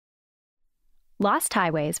Lost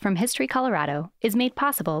Highways from History Colorado is made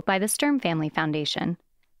possible by the Sturm Family Foundation,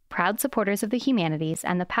 proud supporters of the humanities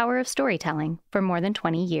and the power of storytelling for more than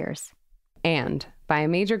 20 years. And by a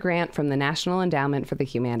major grant from the National Endowment for the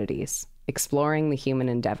Humanities, exploring the human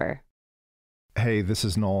endeavor. Hey, this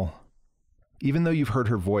is Noel. Even though you've heard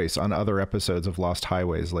her voice on other episodes of Lost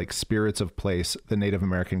Highways like Spirits of Place, the Native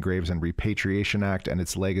American Graves and Repatriation Act and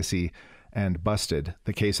its legacy, and Busted,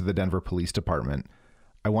 the case of the Denver Police Department,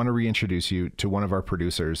 I want to reintroduce you to one of our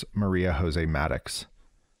producers, Maria Jose Maddox.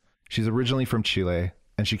 She's originally from Chile,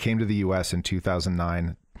 and she came to the U.S. in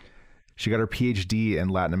 2009. She got her PhD in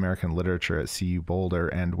Latin American literature at CU Boulder,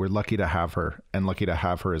 and we're lucky to have her, and lucky to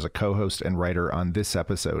have her as a co-host and writer on this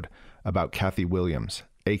episode about Cathay Williams,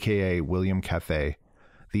 aka William Cathay,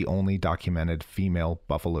 the only documented female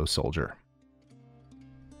Buffalo soldier.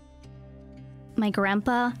 My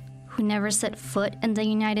grandpa, who never set foot in the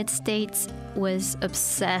United States, was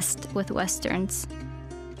obsessed with Westerns.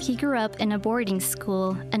 He grew up in a boarding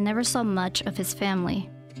school and never saw much of his family.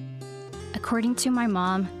 According to my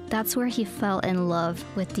mom, that's where he fell in love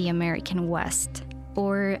with the American West,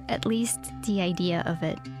 or at least the idea of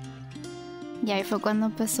it. Y ahí fue cuando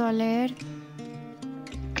empezó a leer.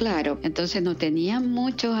 Claro, entonces no tenía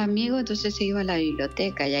muchos amigos, entonces se iba a la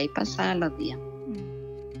biblioteca y ahí pasaba los días.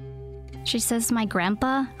 She says my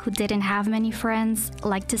grandpa, who didn't have many friends,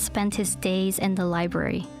 liked to spend his days in the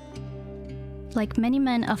library. Like many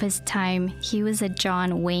men of his time, he was a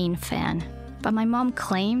John Wayne fan. But my mom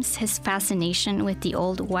claims his fascination with the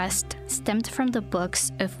Old West stemmed from the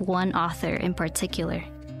books of one author in particular.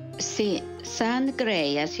 Sí, Sam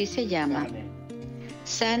Gray, así se llama.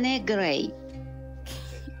 Sam Gray.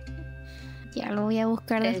 Ya lo voy a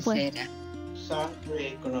buscar después. Sam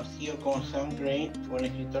Gray, conocido como Sam Gray, fue un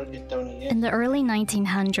escritor estadounidense. In the early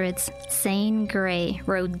 1900s, Zane Grey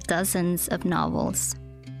wrote dozens of novels.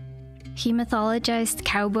 He mythologized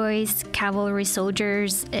cowboys, cavalry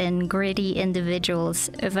soldiers, and gritty individuals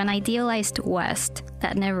of an idealized West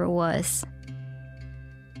that never was.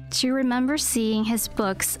 She remembers seeing his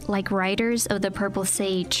books like Riders of the Purple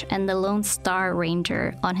Sage and The Lone Star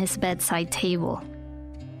Ranger on his bedside table.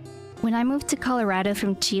 When I moved to Colorado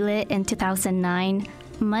from Chile in 2009,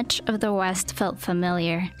 much of the West felt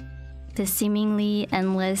familiar. The seemingly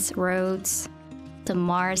endless roads, the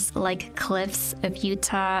Mars-like cliffs of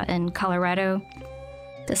Utah and Colorado,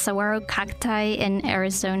 the saguaro cacti in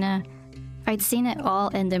Arizona. I'd seen it all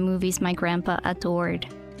in the movies my grandpa adored.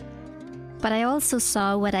 But I also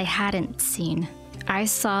saw what I hadn't seen. I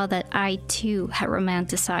saw that I too had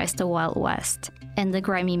romanticized the Wild West and the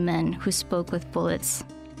grimy men who spoke with bullets.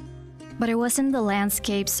 But it wasn't the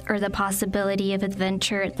landscapes or the possibility of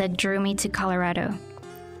adventure that drew me to Colorado.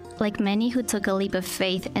 Like many who took a leap of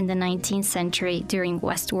faith in the 19th century during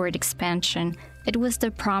westward expansion, it was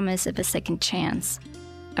the promise of a second chance,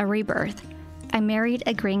 a rebirth. I married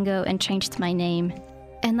a gringo and changed my name,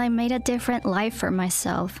 and I made a different life for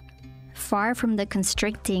myself, far from the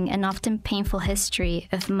constricting and often painful history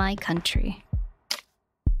of my country.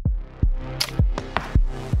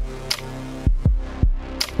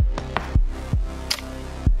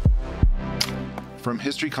 From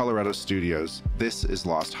History Colorado Studios, this is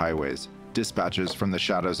Lost Highways, dispatches from the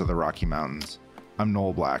shadows of the Rocky Mountains. I'm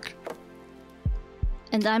Noel Black.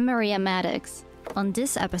 And I'm Maria Maddox. On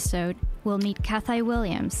this episode, we'll meet Cathay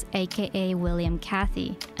Williams, aka William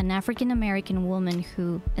Cathay, an African-American woman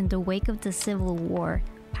who, in the wake of the Civil War,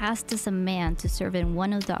 passed as a man to serve in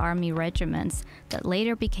one of the Army Regiments that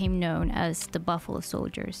later became known as the Buffalo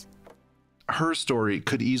Soldiers. Her story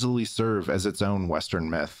could easily serve as its own Western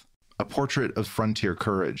myth, a portrait of frontier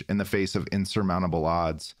courage in the face of insurmountable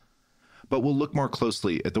odds. But we'll look more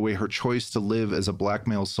closely at the way her choice to live as a Black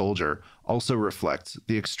male soldier also reflects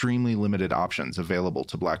the extremely limited options available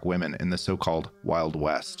to Black women in the so-called Wild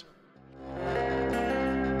West.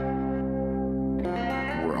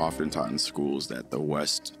 We're often taught in schools that the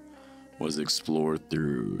West was explored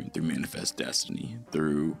through manifest destiny,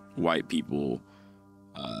 through white people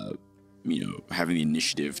having the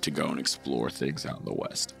initiative to go and explore things out in the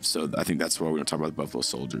West. So I think that's why we're going to talk about the Buffalo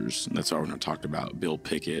Soldiers. And that's why we're going to talk about Bill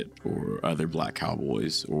Pickett or other Black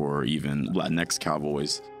cowboys or even Latinx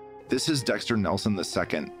cowboys. This is Dexter Nelson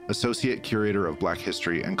II, Associate Curator of Black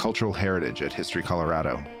History and Cultural Heritage at History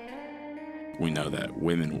Colorado. We know that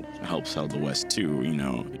women helped sell the West too,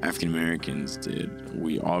 African Americans did.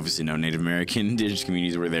 We obviously know Native American indigenous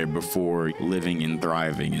communities were there before living and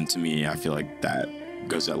thriving. And to me, I feel like that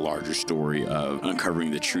goes that larger story of uncovering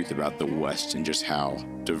the truth about the West and just how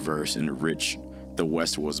diverse and rich the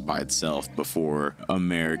West was by itself before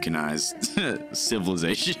Americanized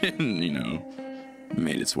civilization,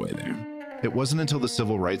 made its way there. It wasn't until the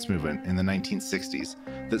Civil Rights Movement in the 1960s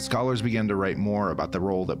that scholars began to write more about the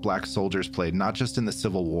role that Black soldiers played not just in the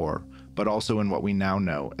Civil War, but also in what we now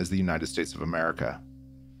know as the United States of America.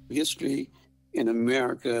 History in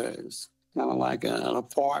America is kind of like an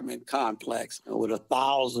apartment complex with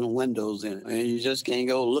 1,000 windows in it. And you just can't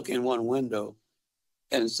go look in one window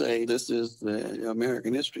and say, this is the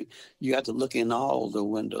American history. You have to look in all the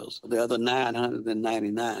windows, the other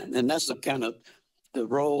 999. And that's the kind of the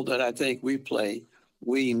role that I think we play,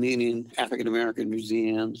 we meaning African-American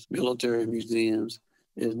museums, military museums,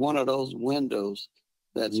 is one of those windows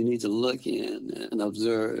that you need to look in and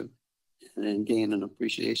observe and gain an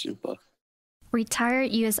appreciation for.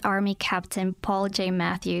 Retired U.S. Army Captain Paul J.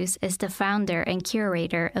 Matthews is the founder and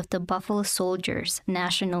curator of the Buffalo Soldiers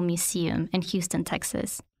National Museum in Houston,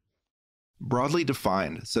 Texas. Broadly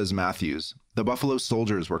defined, says Matthews, the Buffalo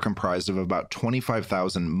Soldiers were comprised of about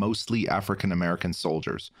 25,000 mostly African-American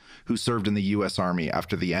soldiers who served in the U.S. Army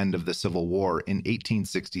after the end of the Civil War in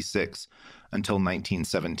 1866 until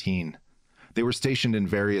 1917. They were stationed in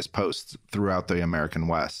various posts throughout the American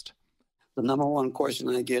West. The number one question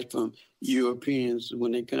I get from Europeans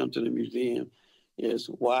when they come to the museum is,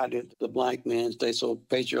 why did the Black man stay so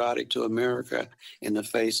patriotic to America in the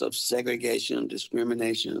face of segregation,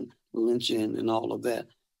 discrimination, lynching, and all of that?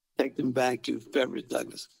 Take them back to Frederick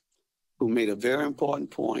Douglass, who made a very important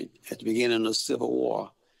point at the beginning of the Civil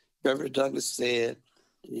War. Frederick Douglass said,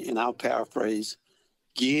 and I'll paraphrase,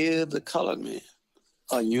 give the colored man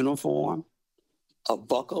a uniform, a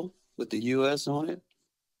buckle with the U.S. on it,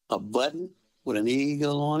 a button with an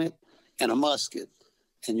eagle on it, and a musket.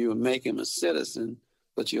 And you make him a citizen,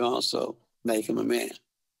 but you also make him a man.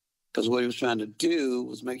 Because what he was trying to do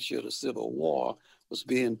was make sure the Civil War was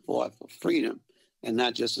being fought for freedom and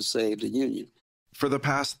not just to save the Union. For the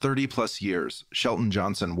past 30-plus years, Shelton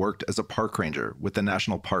Johnson worked as a park ranger with the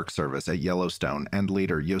National Park Service at Yellowstone and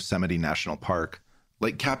later Yosemite National Park.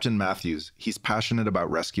 Like Captain Matthews, he's passionate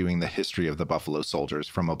about rescuing the history of the Buffalo Soldiers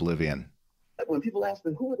from oblivion. When people ask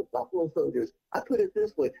me, who are the Buffalo Soldiers? I put it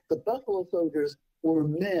this way. The Buffalo Soldiers were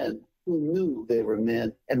men who knew they were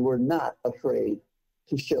men and were not afraid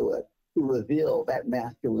to show it, to reveal that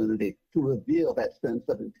masculinity, to reveal that sense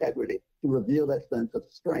of integrity, to reveal that sense of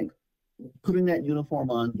strength. Putting that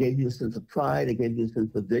uniform on gave you a sense of pride. It gave you a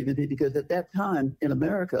sense of dignity, because at that time in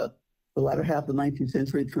America, the latter half of the 19th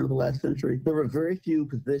century, turn of the last century, there were very few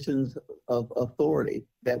positions of authority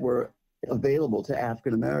that were available to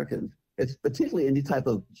African Americans. It's particularly any type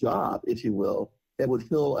of job, if you will, that would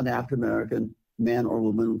fill an African-American man or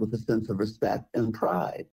woman with a sense of respect and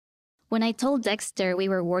pride. When I told Dexter we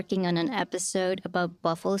were working on an episode about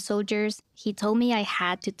Buffalo Soldiers, he told me I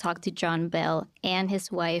had to talk to John Bell and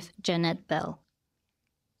his wife, Jeanette Bell.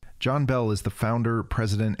 John Bell is the founder,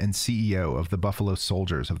 president, and CEO of the Buffalo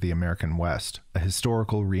Soldiers of the American West, a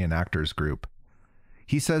historical reenactors group.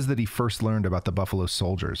 He says that he first learned about the Buffalo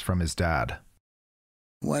Soldiers from his dad.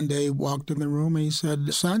 One day he walked in the room and he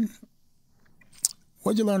said, "Son,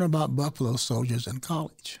 what'd you learn about Buffalo Soldiers in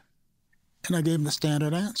college?" And I gave him the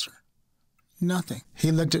standard answer: nothing.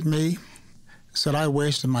 He looked at me, said, "I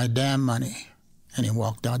wasted my damn money," and he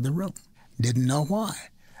walked out the room. Didn't know why.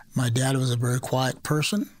 My dad was a very quiet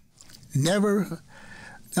person, never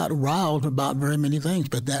got riled about very many things,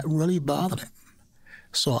 but that really bothered him.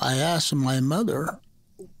 So I asked my mother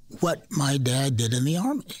what my dad did in the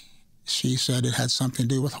Army. She said it had something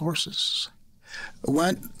to do with horses.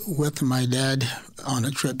 Went with my dad on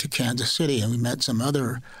a trip to Kansas City, and we met some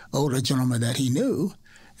other older gentlemen that he knew,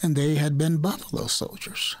 and they had been Buffalo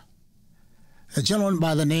Soldiers. A gentleman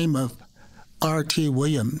by the name of R.T.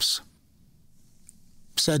 Williams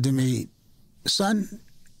said to me, "Son,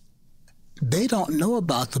 they don't know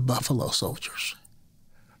about the Buffalo Soldiers.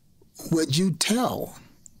 Would you tell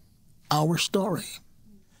our story?"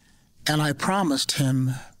 And I promised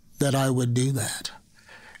him that I would do that.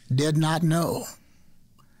 Did not know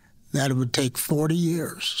that it would take 40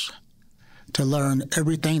 years to learn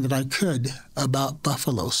everything that I could about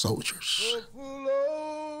Buffalo Soldiers.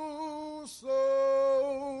 Buffalo soldier,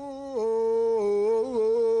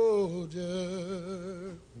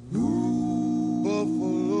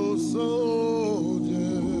 Buffalo soldier.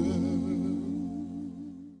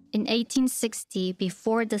 In 1860,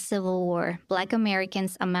 before the Civil War, Black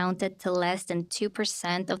Americans amounted to less than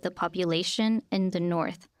 2% of the population in the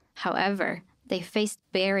North. However, they faced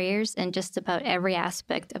barriers in just about every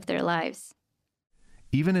aspect of their lives.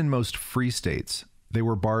 Even in most free states, they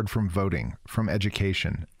were barred from voting, from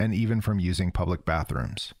education, and even from using public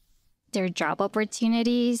bathrooms. Their job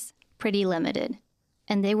opportunities, pretty limited.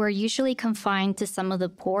 And they were usually confined to some of the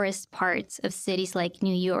poorest parts of cities like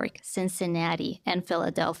New York, Cincinnati, and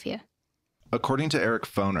Philadelphia. According to Eric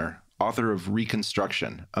Foner, author of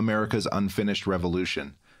Reconstruction, America's Unfinished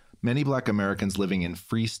Revolution, many Black Americans living in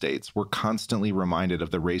free states were constantly reminded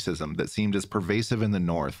of the racism that seemed as pervasive in the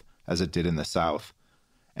North as it did in the South.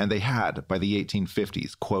 And they had, by the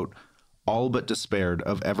 1850s, quote, all but despaired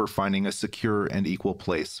of ever finding a secure and equal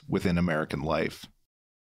place within American life.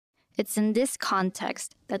 It's in this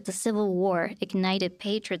context that the Civil War ignited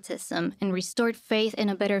patriotism and restored faith in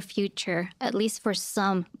a better future, at least for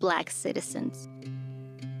some Black citizens.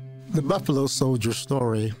 The Buffalo Soldier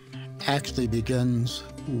story actually begins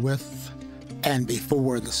with and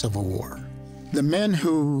before the Civil War. The men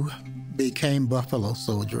who became Buffalo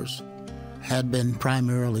Soldiers had been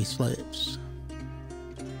primarily slaves.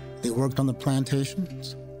 They worked on the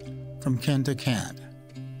plantations from can to can,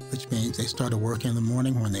 which means they started working in the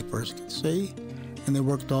morning when they first could see, and they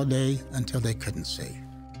worked all day until they couldn't see.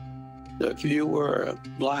 If you were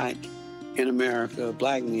Black in America,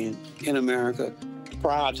 Black men in America,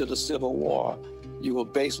 prior to the Civil War, you were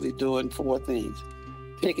basically doing four things: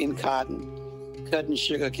 picking cotton, cutting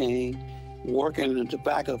sugar cane, working in the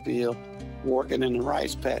tobacco field, working in the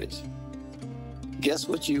rice paddies. Guess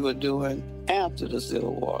what you were doing after the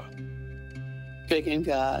Civil War? Picking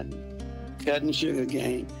cotton, cutting sugar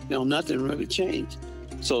cane. Nothing really changed.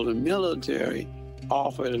 So the military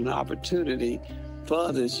offered an opportunity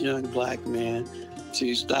for this young Black man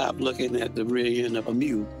to stop looking at the rear end of a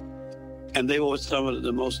mule. And they were some of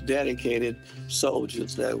the most dedicated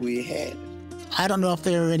soldiers that we had. I don't know if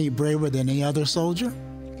they were any braver than any other soldier.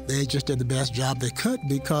 They just did the best job they could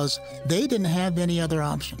because they didn't have any other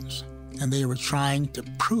options. And they were trying to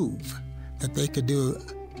prove that they could do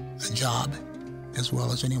a job as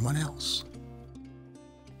well as anyone else.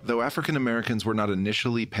 Though African Americans were not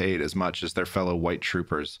initially paid as much as their fellow white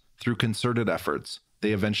troopers, through concerted efforts,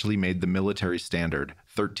 they eventually made the military standard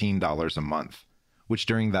 $13 a month, which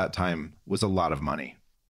during that time was a lot of money.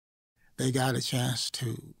 They got a chance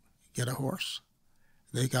to get a horse.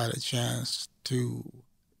 They got a chance to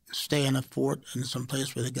stay in a fort in some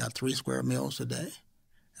place where they got 3 square meals a day.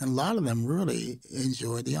 And a lot of them really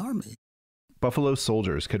enjoyed the Army. Buffalo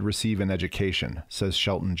soldiers could receive an education, says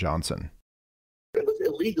Shelton Johnson. It was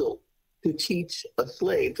illegal to teach a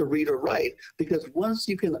slave to read or write, because once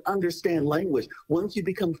you can understand language, once you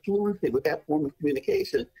become fluent with that form of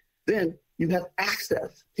communication, then you have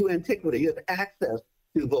access to antiquity, you have access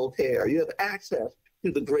to Voltaire, you have access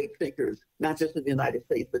to the great thinkers, not just in the United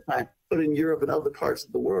States at the time, but in Europe and other parts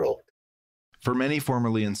of the world. For many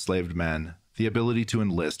formerly enslaved men, the ability to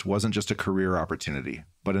enlist wasn't just a career opportunity,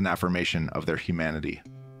 but an affirmation of their humanity.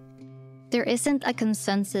 There isn't a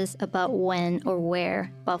consensus about when or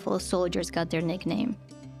where Buffalo Soldiers got their nickname.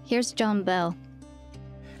 Here's John Bell.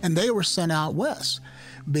 And they were sent out west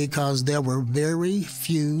because there were very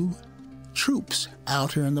few troops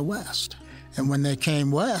out here in the West. And when they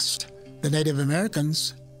came west, the Native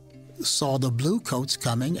Americans saw the blue coats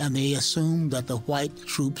coming, and they assumed that the white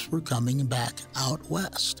troops were coming back out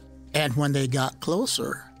west. And when they got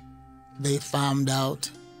closer, they found out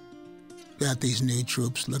that these new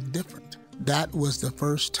troops looked different. That was the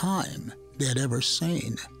first time they had ever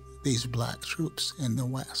seen these Black troops in the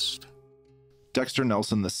West. Dexter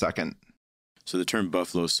Nelson II. So the term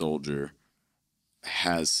Buffalo Soldier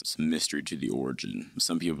has some mystery to the origin.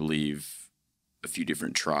 Some people believe a few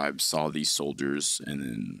different tribes saw these soldiers and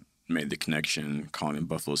then made the connection, calling them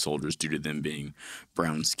Buffalo Soldiers due to them being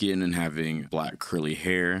brown skin and having black curly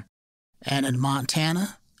hair. And in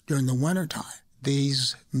Montana, during the wintertime,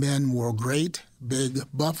 these men wore great big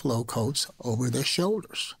buffalo coats over their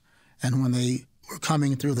shoulders. And when they were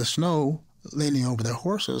coming through the snow, leaning over their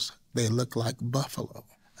horses, they looked like buffalo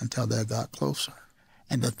until they got closer.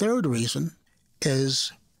 And the third reason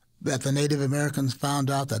is that the Native Americans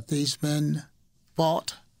found out that these men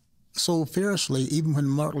fought so fiercely, even when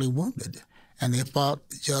mortally wounded, and they fought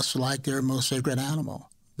just like their most sacred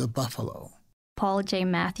animal, the buffalo. Paul J.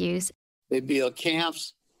 Matthews. They built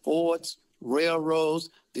camps, forts, railroads,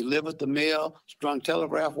 delivered the mail, strung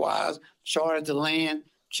telegraph wires, charted the land,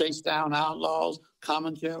 chased down outlaws,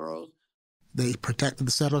 comancheros. They protected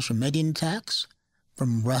the settlers from Indian attacks,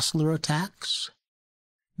 from rustler attacks.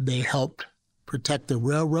 They helped protect the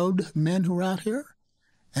railroad men who were out here,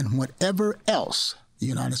 and whatever else the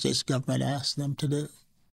United States government asked them to do.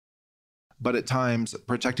 But at times,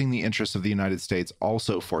 protecting the interests of the United States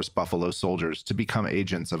also forced Buffalo Soldiers to become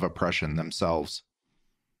agents of oppression themselves.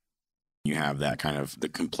 You have that kind of the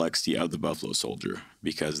complexity of the Buffalo Soldier,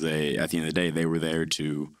 because they, at the end of the day, they were there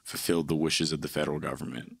to fulfill the wishes of the federal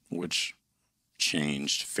government, which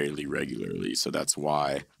changed fairly regularly. So that's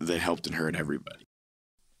why they helped and hurt everybody.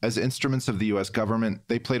 As instruments of the U.S. government,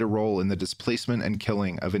 they played a role in the displacement and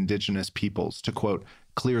killing of indigenous peoples to, quote,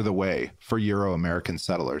 clear the way for Euro-American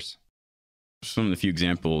settlers. Some of the few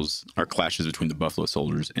examples are clashes between the Buffalo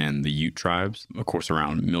Soldiers and the Ute tribes, of course,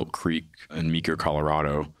 around Milk Creek and Meeker,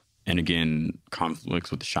 Colorado, and again,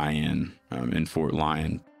 conflicts with the Cheyenne in Fort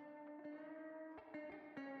Lyon.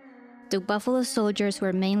 The Buffalo Soldiers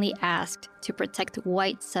were mainly asked to protect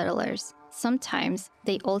white settlers. Sometimes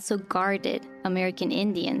they also guarded American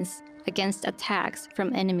Indians against attacks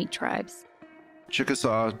from enemy tribes.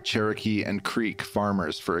 Chickasaw, Cherokee, and Creek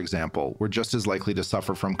farmers, for example, were just as likely to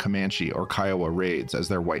suffer from Comanche or Kiowa raids as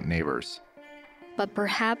their white neighbors. But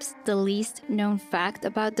perhaps the least known fact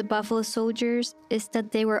about the Buffalo Soldiers is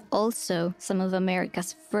that they were also some of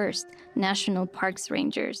America's first national parks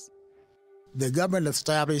rangers. The government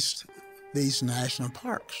established these national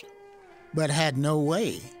parks, but had no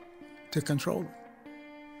way to control them.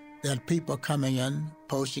 They had people coming in,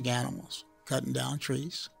 poaching animals, cutting down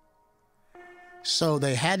trees. So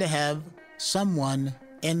they had to have someone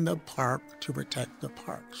in the park to protect the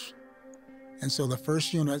parks. And so the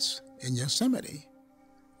first units in Yosemite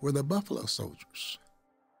were the Buffalo Soldiers.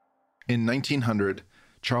 In 1900,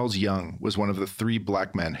 Charles Young was one of the 3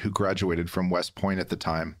 black men who graduated from West Point at the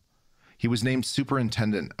time. He was named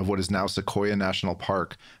superintendent of what is now Sequoia National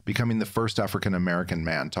Park, becoming the first African-American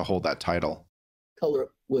man to hold that title. Color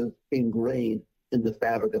was ingrained in the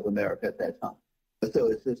fabric of America at that time.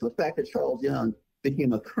 So it's the fact that Charles Young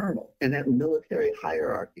became a colonel in that military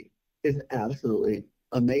hierarchy is absolutely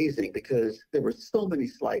amazing, because there were so many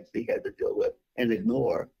slights he had to deal with and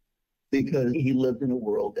ignore, because he lived in a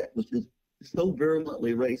world that was just so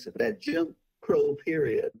virulently racist, that Jim Crow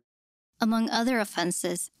period. Among other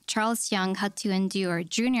offenses, Charles Young had to endure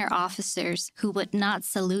junior officers who would not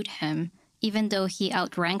salute him, even though he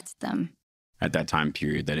outranked them. At that time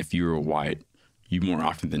period, that if you were white, you more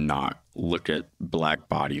often than not looked at black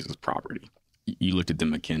bodies as property. You looked at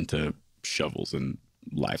them akin to shovels and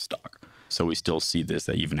livestock. So we still see this,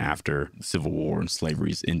 that even after the Civil War and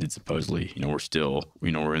slavery's ended, supposedly, we're still,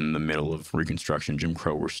 we're in the middle of Reconstruction, Jim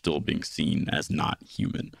Crow, we're still being seen as not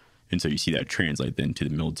human. And so you see that translate then to the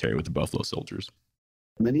military with the Buffalo Soldiers.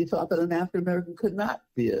 Many thought that an African American could not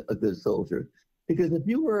be a good soldier, because if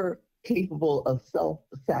you were capable of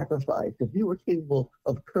self-sacrifice, if you were capable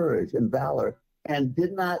of courage and valor and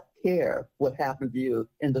did not care what happened to you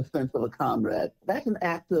in defense of a comrade, that's an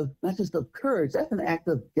act of, not just of courage, that's an act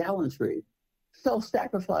of gallantry.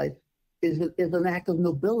 Self-sacrifice is an act of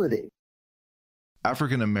nobility.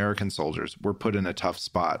 African American soldiers were put in a tough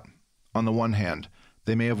spot. On the one hand,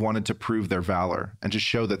 they may have wanted to prove their valor and to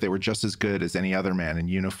show that they were just as good as any other man in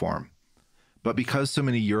uniform. But because so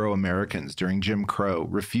many Euro-Americans during Jim Crow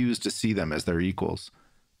refused to see them as their equals,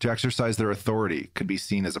 to exercise their authority could be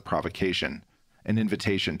seen as a provocation, an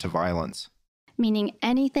invitation to violence. Meaning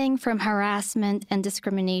anything from harassment and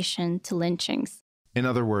discrimination to lynchings. In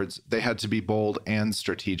other words, they had to be bold and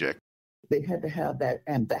strategic. They had to have that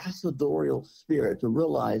ambassadorial spirit to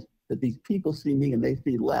realize that these people see me and they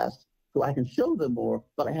see less, so I can show them more,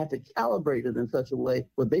 but I have to calibrate it in such a way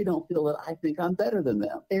where they don't feel that I think I'm better than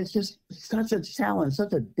them. It's just such a challenge,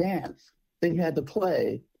 such a dance they had to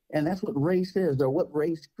play. And that's what race is, or what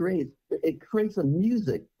race creates. It creates a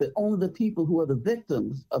music that only the people who are the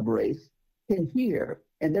victims of race can hear,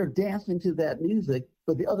 and they're dancing to that music,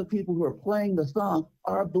 but the other people who are playing the song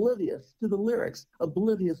are oblivious to the lyrics,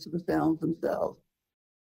 oblivious to the sounds themselves.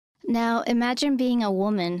 Now imagine being a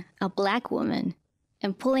woman, a black woman,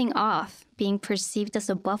 and pulling off being perceived as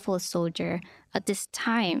a Buffalo Soldier at this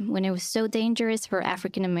time when it was so dangerous for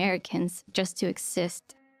African Americans just to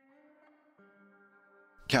exist.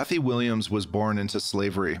 Cathay Williams was born into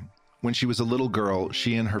slavery. When she was a little girl,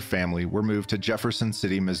 she and her family were moved to Jefferson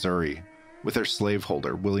City, Missouri, with their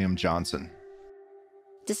slaveholder, William Johnson.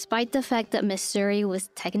 Despite the fact that Missouri was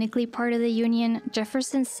technically part of the Union,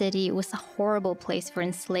 Jefferson City was a horrible place for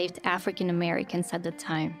enslaved African Americans at the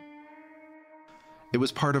time. It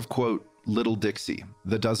was part of, quote, Little Dixie,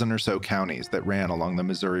 the dozen or so counties that ran along the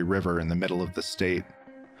Missouri River in the middle of the state.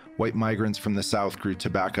 White migrants from the South grew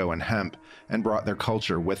tobacco and hemp and brought their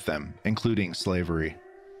culture with them, including slavery.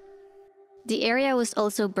 The area was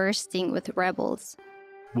also bursting with rebels.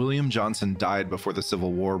 William Johnson died before the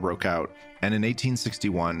Civil War broke out, and in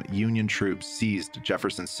 1861, Union troops seized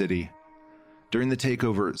Jefferson City. During the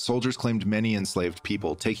takeover, soldiers claimed many enslaved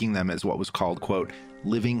people, taking them as what was called, quote,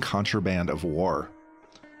 living contraband of war.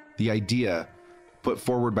 The idea, put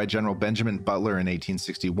forward by General Benjamin Butler in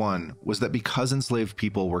 1861, was that because enslaved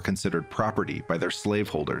people were considered property by their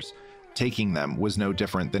slaveholders, taking them was no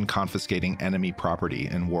different than confiscating enemy property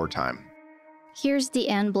in wartime. Here's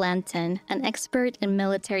Deanne Blanton, an expert in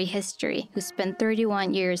military history who spent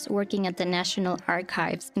 31 years working at the National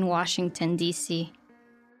Archives in Washington, D.C.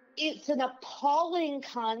 It's an appalling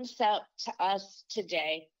concept to us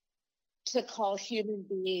today to call human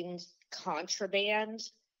beings contraband.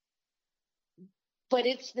 But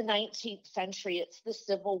it's the 19th century, it's the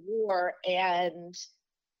Civil War, and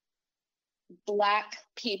Black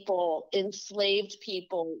people, enslaved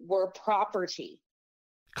people, were property.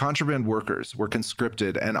 Contraband workers were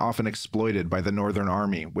conscripted and often exploited by the Northern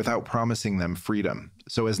Army without promising them freedom,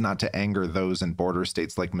 so as not to anger those in border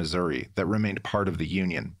states like Missouri that remained part of the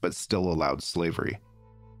Union but still allowed slavery.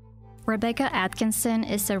 Rebecca Atkinson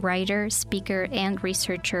is a writer, speaker, and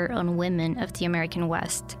researcher on women of the American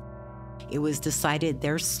West. It was decided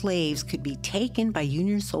their slaves could be taken by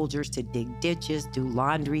Union soldiers to dig ditches, do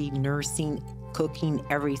laundry, nursing, cooking,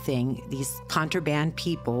 everything. These contraband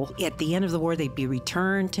people, at the end of the war, they'd be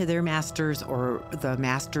returned to their masters, or the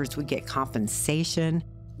masters would get compensation.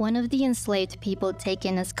 One of the enslaved people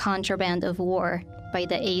taken as contraband of war by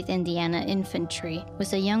the 8th Indiana Infantry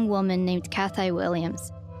was a young woman named Cathay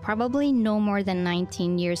Williams, probably no more than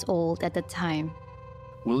 19 years old at the time.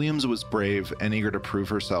 Williams was brave and eager to prove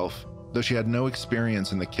herself. Though she had no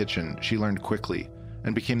experience in the kitchen, she learned quickly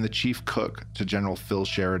and became the chief cook to General Phil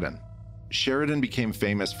Sheridan. Sheridan became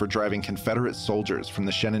famous for driving Confederate soldiers from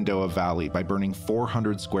the Shenandoah Valley by burning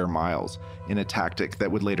 400 square miles in a tactic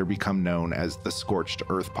that would later become known as the Scorched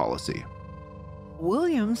Earth Policy.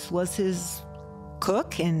 Williams was his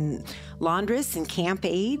cook and laundress and camp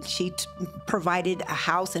aide. She provided a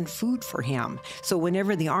house and food for him. So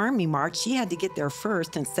whenever the Army marched, she had to get there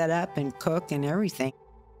first and set up and cook and everything.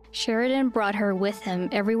 Sheridan brought her with him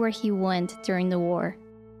everywhere he went during the war.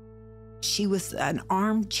 She was an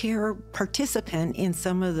armchair participant in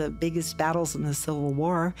some of the biggest battles in the Civil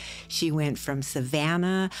War. She went from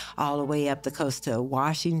Savannah all the way up the coast to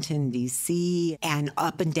Washington, D.C., and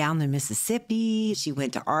up and down the Mississippi. She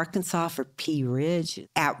went to Arkansas for Pea Ridge.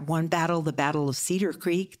 At one battle, the Battle of Cedar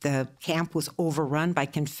Creek, the camp was overrun by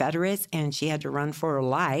Confederates, and she had to run for her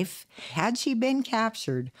life. Had she been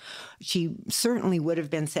captured, she certainly would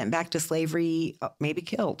have been sent back to slavery, maybe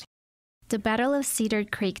killed. The Battle of Cedar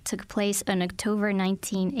Creek took place on October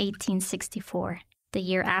 19, 1864, the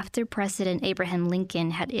year after President Abraham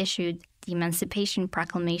Lincoln had issued the Emancipation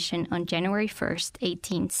Proclamation on January 1,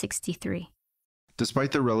 1863.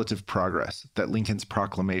 Despite the relative progress that Lincoln's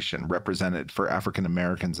proclamation represented for African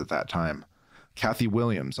Americans at that time, Cathay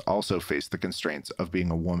Williams also faced the constraints of being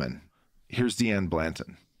a woman. Here's Deanne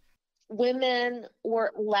Blanton. Women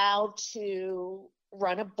were allowed to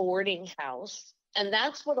run a boarding house. And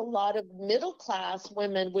that's what a lot of middle-class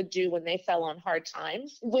women would do when they fell on hard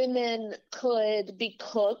times. Women could be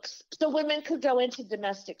cooks. So women could go into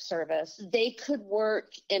domestic service. They could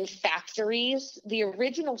work in factories. The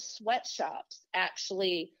original sweatshops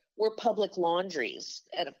actually were public laundries.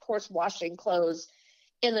 And of course, washing clothes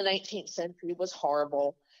in the 19th century was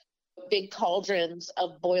horrible. Big cauldrons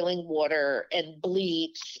of boiling water and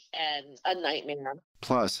bleach and a nightmare.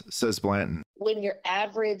 Plus, says Blanton, when your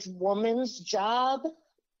average woman's job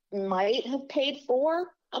might have paid for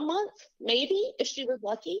a month, maybe, if she was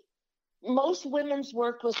lucky, most women's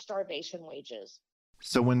work was starvation wages.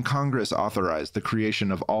 So when Congress authorized the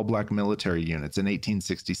creation of all-Black military units in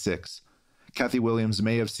 1866, Cathay Williams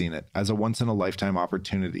may have seen it as a once-in-a-lifetime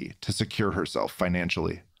opportunity to secure herself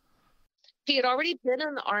financially. She had already been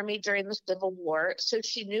in the Army during the Civil War, so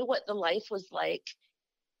she knew what the life was like.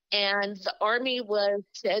 And the Army was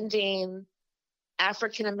sending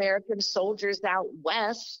African-American soldiers out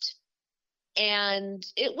west. And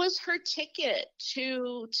it was her ticket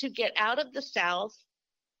to get out of the South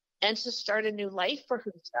and to start a new life for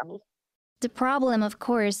herself. The problem, of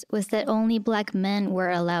course, was that only Black men were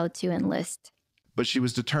allowed to enlist. But she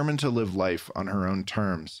was determined to live life on her own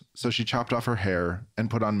terms, so she chopped off her hair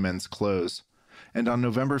and put on men's clothes. And on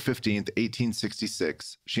November 15,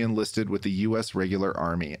 1866, she enlisted with the U.S. Regular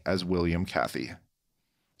Army as William Cathay.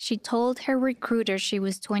 She told her recruiter she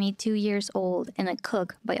was 22 years old and a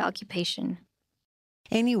cook by occupation.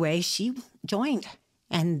 Anyway, she joined,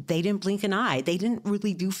 and they didn't blink an eye. They didn't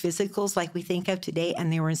really do physicals like we think of today,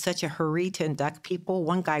 and they were in such a hurry to induct people.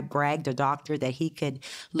 One guy bragged, a doctor, that he could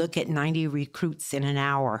look at 90 recruits in an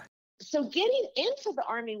hour. So getting into the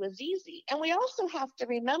Army was easy. And we also have to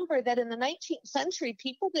remember that in the 19th century,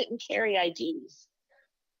 people didn't carry IDs.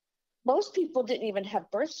 Most people didn't even have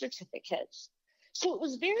birth certificates. So it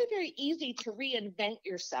was very, very easy to reinvent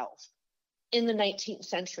yourself in the 19th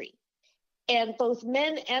century. And both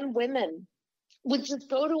men and women would just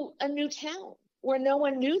go to a new town where no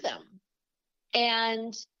one knew them.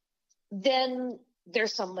 And then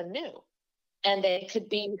there's someone new. and they could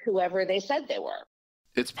be whoever they said they were.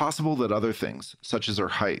 It's possible that other things, such as her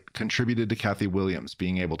height, contributed to Cathay Williams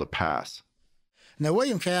being able to pass. Now,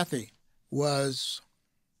 William Cathay was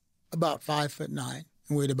about 5'9"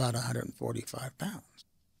 and weighed about 145 pounds.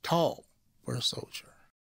 Tall for a soldier.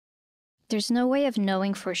 There's no way of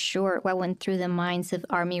knowing for sure what went through the minds of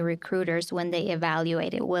Army recruiters when they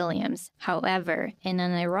evaluated Williams. However, in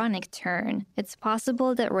an ironic turn, it's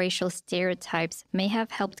possible that racial stereotypes may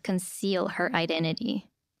have helped conceal her identity.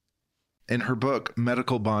 In her book,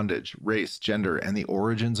 Medical Bondage, Race, Gender, and the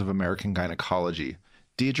Origins of American Gynecology,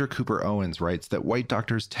 Deidre Cooper Owens writes that white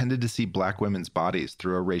doctors tended to see black women's bodies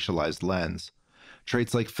through a racialized lens.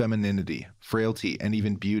 Traits like femininity, frailty, and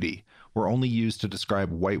even beauty were only used to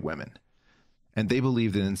describe white women. And they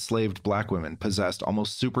believed that enslaved black women possessed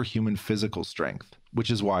almost superhuman physical strength, which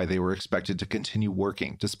is why they were expected to continue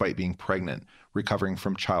working despite being pregnant, recovering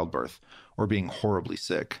from childbirth, or being horribly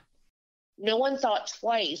sick. No one thought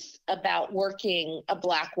twice about working a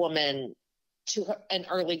black woman to an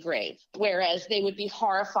early grave, whereas they would be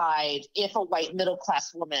horrified if a white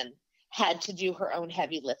middle-class woman had to do her own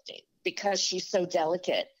heavy lifting because she's so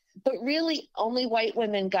delicate. But really, only white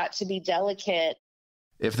women got to be delicate.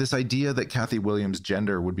 If this idea that Cathay Williams'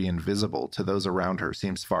 gender would be invisible to those around her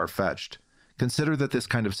seems far-fetched, consider that this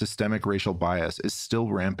kind of systemic racial bias is still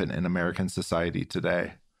rampant in American society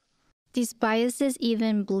today. These biases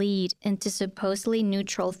even bleed into supposedly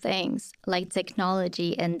neutral things like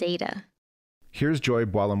technology and data. Here's Joy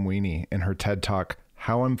Buolamwini in her TED Talk,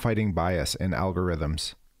 How I'm Fighting Bias in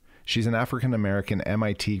Algorithms. She's an African-American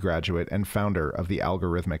MIT graduate and founder of the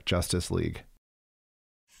Algorithmic Justice League.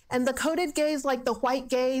 And the coded gaze, like the white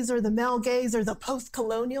gaze or the male gaze or the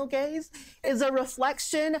post-colonial gaze, is a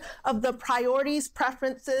reflection of the priorities,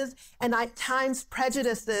 preferences, and at times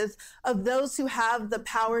prejudices of those who have the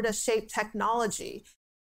power to shape technology.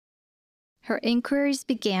 Her inquiries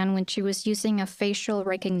began when she was using a facial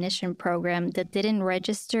recognition program that didn't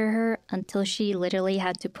register her until she literally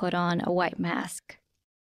had to put on a white mask.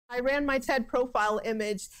 I ran my TED profile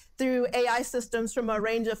image through AI systems from a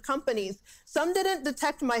range of companies. Some didn't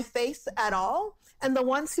detect my face at all, and the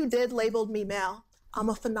ones who did labeled me male. I'm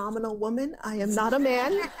a phenomenal woman. I am not a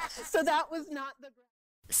man. So that was not the...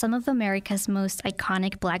 Some of America's most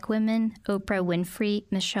iconic black women, Oprah Winfrey,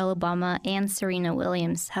 Michelle Obama, and Serena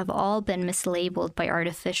Williams, have all been mislabeled by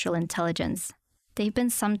artificial intelligence. They've been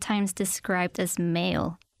sometimes described as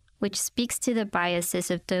male, which speaks to the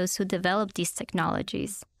biases of those who develop these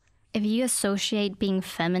technologies. If you associate being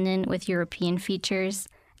feminine with European features,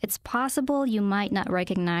 it's possible you might not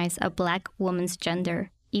recognize a black woman's gender,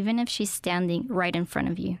 even if she's standing right in front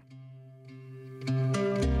of you.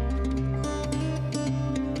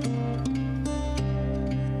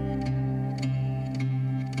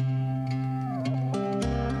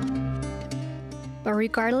 But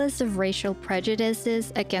regardless of racial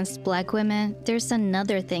prejudices against black women, there's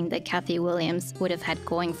another thing that Cathay Williams would have had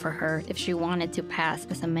going for her if she wanted to pass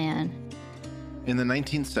as a man. In the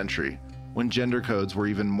 19th century, when gender codes were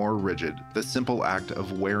even more rigid, the simple act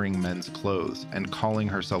of wearing men's clothes and calling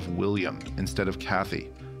herself William instead of Cathay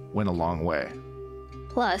went a long way.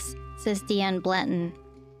 Plus, says Deanne Blanton,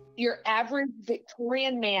 your average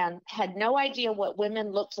Victorian man had no idea what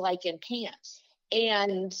women looked like in pants.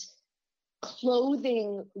 And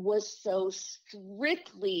clothing was so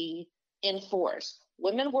strictly enforced.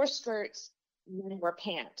 Women wore skirts, men wore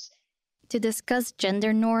pants. To discuss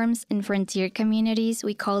gender norms in frontier communities,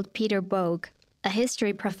 we called Peter Bogue, a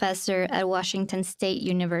history professor at Washington State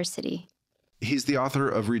University. He's the author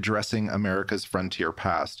of Redressing America's Frontier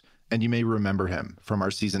Past, and you may remember him from our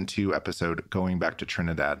Season 2 episode, Going Back to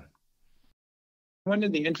Trinidad. One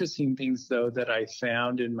of the interesting things, though, that I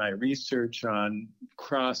found in my research on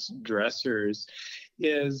cross-dressers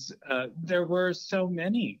is there were so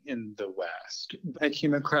many in the West. I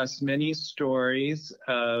came across many stories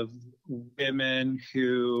of women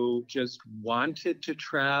who just wanted to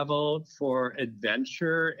travel for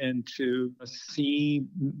adventure and to see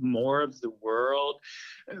more of the world.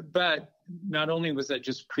 But not only was that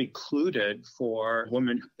just precluded for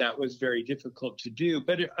women, that was very difficult to do,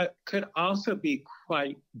 but it could also be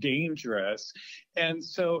quite dangerous. And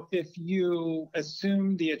so if you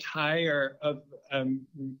assume the attire of a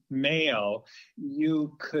male,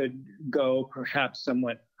 you could go perhaps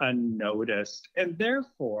somewhat unnoticed and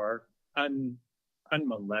therefore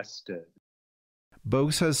unmolested.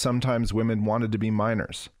 Bogue says sometimes women wanted to be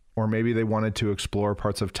minors, or maybe they wanted to explore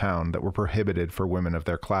parts of town that were prohibited for women of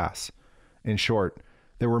their class. In short,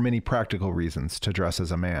 there were many practical reasons to dress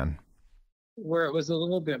as a man. where it was a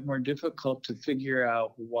little bit more difficult to figure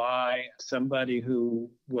out why somebody who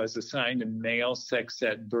was assigned a male sex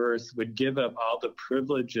at birth would give up all the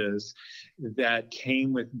privileges that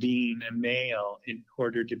came with being a male in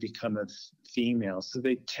order to become a female. So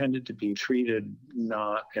they tended to be treated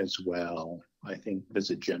not as well, I think, as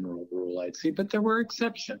a general rule, I'd say, but there were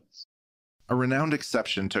exceptions. A renowned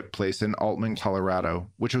exception took place in Altman, Colorado,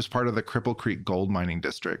 which was part of the Cripple Creek gold mining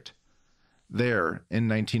district. There, in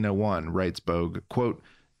 1901, writes Bogue, quote,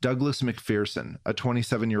 Douglas McPherson, a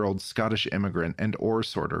 27-year-old Scottish immigrant and ore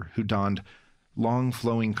sorter who donned long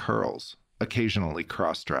flowing curls, occasionally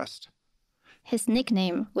cross-dressed. His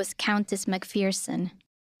nickname was Countess McPherson.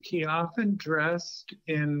 He often dressed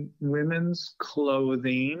in women's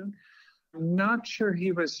clothing. I'm not sure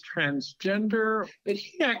he was transgender, but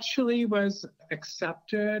he actually was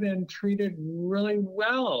accepted and treated really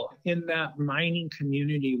well in that mining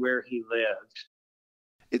community where he lived.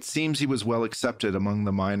 It seems he was well accepted among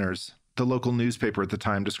the miners. The local newspaper at the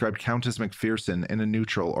time described Countess McPherson in a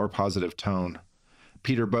neutral or positive tone.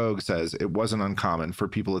 Peter Bogue says it wasn't uncommon for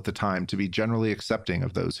people at the time to be generally accepting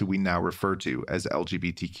of those who we now refer to as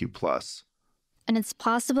LGBTQ+. And it's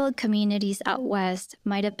possible communities out west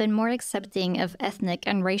might have been more accepting of ethnic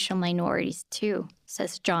and racial minorities too,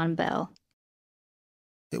 says John Bell.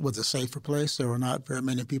 It was a safer place. There were not very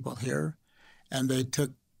many people here, and they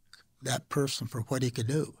took that person for what he could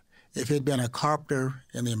do. If he'd been a carpenter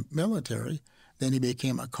in the military, then he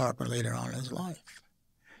became a carpenter later on in his life.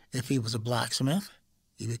 If he was a blacksmith,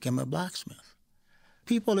 he became a blacksmith.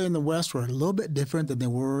 People in the West were a little bit different than they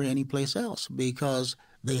were anyplace else because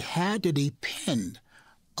they had to depend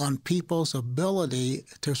on people's ability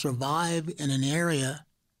to survive in an area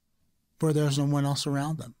where there's no one else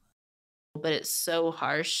around them. But it's so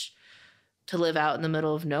harsh to live out in the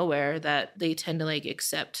middle of nowhere that they tend to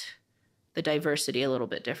accept the diversity a little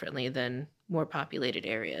bit differently than more populated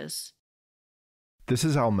areas. This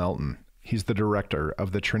is Al Melton. He's the director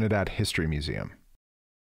of the Trinidad History Museum.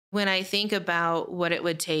 When I think about what it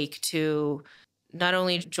would take to not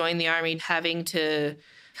only join the Army, having to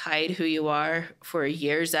hide who you are for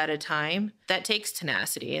years at a time, that takes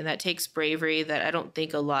tenacity and that takes bravery that I don't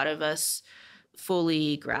think a lot of us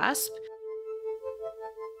fully grasp.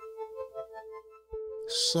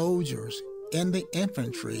 Soldiers in the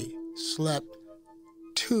infantry slept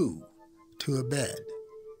two to a bed,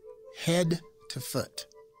 head to foot.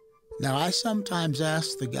 Now, I sometimes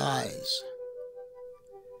ask the guys,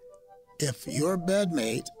 if your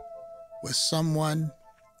bedmate was someone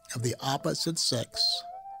of the opposite sex,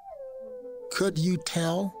 could you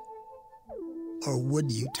tell or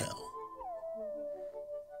would you tell?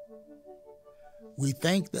 We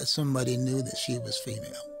think that somebody knew that she was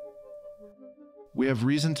female. We have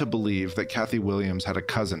reason to believe that Cathay Williams had a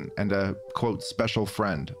cousin and a, quote, special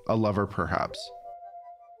friend, a lover perhaps.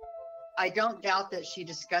 I don't doubt that she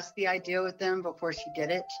discussed the idea with them before she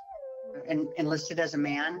did it and enlisted as a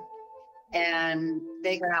man. And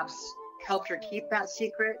they perhaps helped her keep that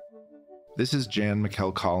secret. This is Jan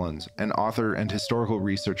McKell Collins, an author and historical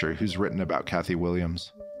researcher who's written about Cathay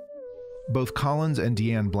Williams. Both Collins and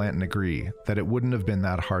Deanne Blanton agree that it wouldn't have been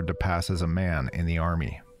that hard to pass as a man in the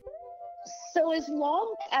Army. So as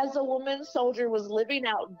long as a woman soldier was living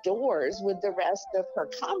outdoors with the rest of her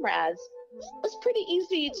comrades, it was pretty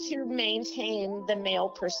easy to maintain the male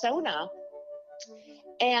persona.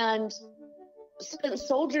 And since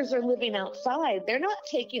soldiers are living outside, they're not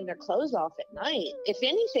taking their clothes off at night. If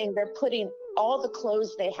anything, they're putting all the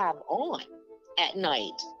clothes they have on at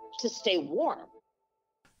night to stay warm.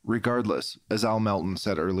 Regardless, as Al Melton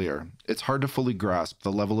said earlier, it's hard to fully grasp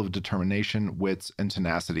the level of determination, wits, and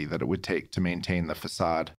tenacity that it would take to maintain the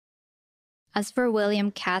facade. As for William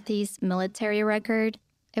Cathay's military record,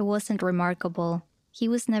 it wasn't remarkable. He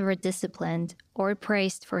was never disciplined or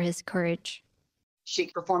praised for his courage. She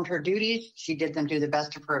performed her duties. She did them to the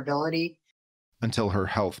best of her ability. Until her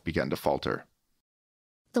health began to falter.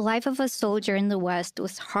 The life of a soldier in the West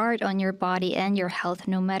was hard on your body and your health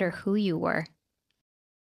no matter who you were.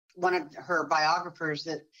 One of her biographers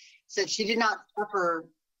that said she did not suffer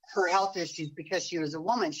her health issues because she was a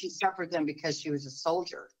woman. She suffered them because she was a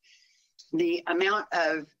soldier. The amount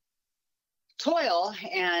of toil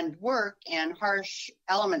and work and harsh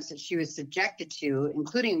elements that she was subjected to,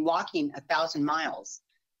 including walking 1,000 miles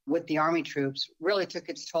with the Army troops, really took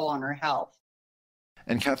its toll on her health.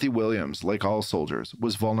 And Cathay Williams, like all soldiers,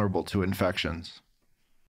 was vulnerable to infections.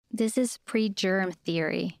 This is pre-germ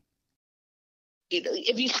theory.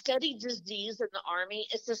 If you study disease in the Army,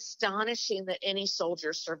 it's astonishing that any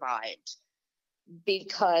soldier survived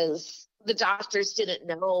because the doctors didn't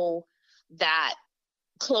know that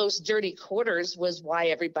closed, dirty quarters was why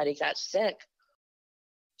everybody got sick.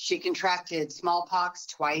 She contracted smallpox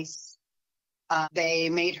twice. They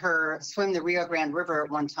made her swim the Rio Grande River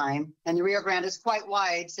at one time. And the Rio Grande is quite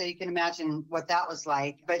wide, so you can imagine what that was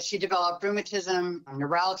like. But she developed rheumatism,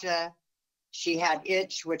 neuralgia. She had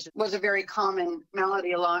itch, which was a very common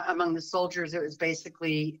malady among the soldiers. It was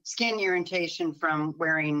basically skin irritation from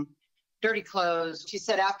wearing dirty clothes. She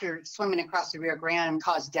said after swimming across the Rio Grande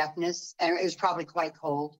caused deafness, and it was probably quite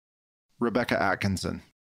cold. Rebecca Atkinson.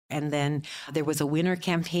 And then there was a winter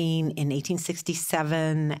campaign in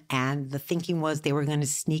 1867, and the thinking was they were going to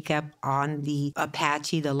sneak up on the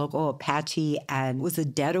Apache, the local Apache, and it was a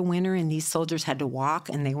dead of winter, and these soldiers had to walk,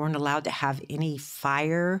 and they weren't allowed to have any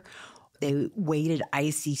fire. They waded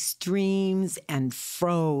icy streams and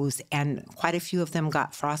froze, and quite a few of them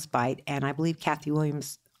got frostbite. And I believe Cathay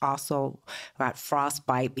Williams also got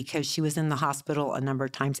frostbite because she was in the hospital a number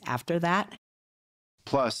of times after that.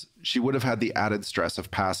 Plus, she would have had the added stress of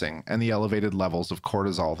passing and the elevated levels of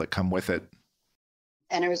cortisol that come with it.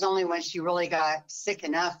 And it was only when she really got sick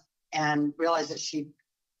enough and realized that she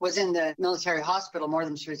was in the military hospital more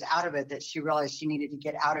than she was out of it, that she realized she needed to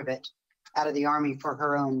get out of it, out of the Army for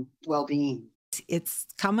her own well-being. It's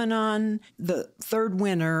coming on the third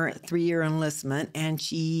winter, 3-year enlistment, and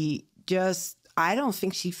she just, I don't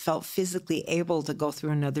think she felt physically able to go through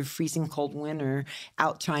another freezing cold winter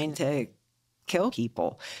out trying to kill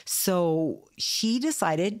people. So she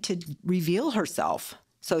decided to reveal herself.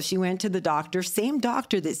 So she went to the doctor, same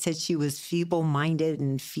doctor that said she was feeble-minded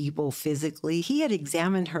and feeble physically. He had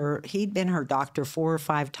examined her. He'd been her doctor 4 or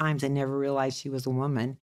 5 times and never realized she was a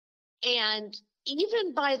woman. And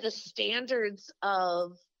even by the standards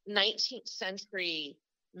of 19th century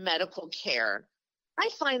medical care, I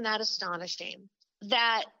find that astonishing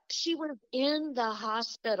that she was in the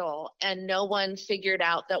hospital and no one figured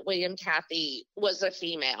out that William Cathay was a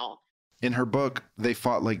female. In her book, They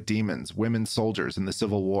Fought Like Demons, Women Soldiers in the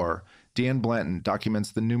Civil War, Deanne Blanton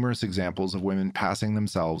documents the numerous examples of women passing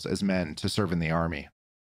themselves as men to serve in the Army.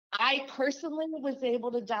 I personally was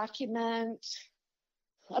able to document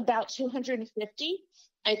about 250.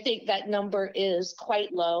 I think that number is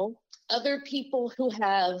quite low. Other people who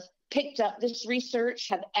have picked up this research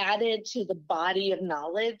have added to the body of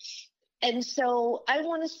knowledge. And so I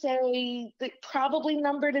want to say that probably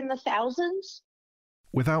numbered in the thousands.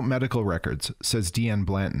 Without medical records, says Deanne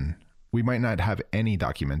Blanton, we might not have any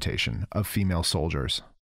documentation of female soldiers.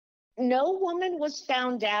 No woman was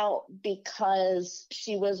found out because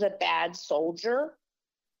she was a bad soldier.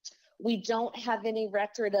 We don't have any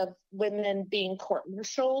record of women being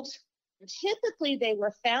court-martialed. Typically, they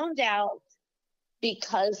were found out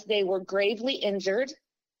because they were gravely injured.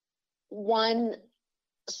 One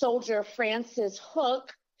soldier, Francis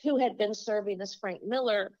Hook, who had been serving as Frank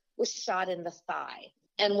Miller, was shot in the thigh.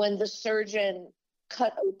 And when the surgeon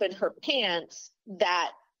cut open her pants,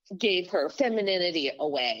 that gave her femininity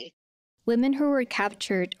away. Women who were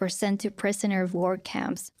captured or sent to prisoner of war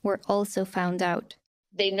camps were also found out.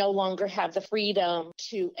 They no longer have the freedom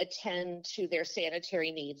to attend to their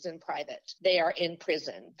sanitary needs in private. They are in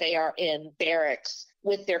prison. They are in barracks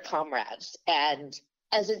with their comrades. And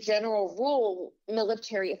as a general rule,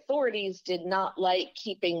 military authorities did not like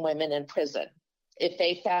keeping women in prison. If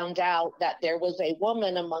they found out that there was a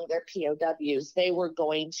woman among their POWs, they were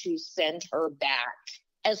going to send her back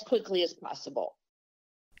as quickly as possible.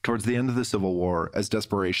 Towards the end of the Civil War, as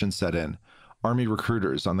desperation set in, Army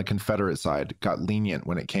recruiters on the Confederate side got lenient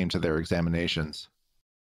when it came to their examinations.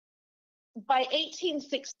 By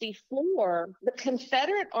 1864, the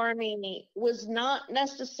Confederate Army was not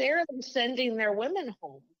necessarily sending their women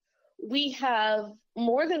home. We have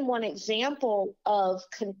more than one example of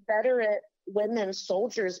Confederate women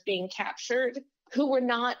soldiers being captured who were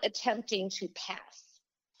not attempting to pass.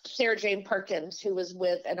 Sarah Jane Perkins, who was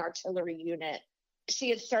with an artillery unit,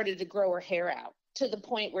 she had started to grow her hair out to the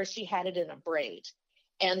point where she had it in a braid.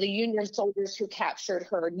 And the Union soldiers who captured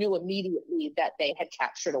her knew immediately that they had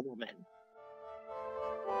captured a woman.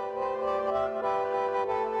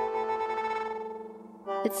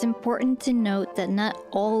 It's important to note that not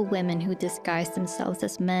all women who disguised themselves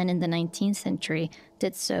as men in the 19th century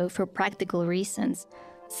did so for practical reasons.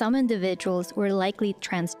 Some individuals were likely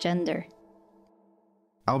transgender.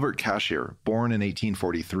 Albert Cashier, born in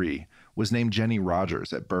 1843, was named Jenny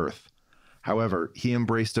Rogers at birth. However, he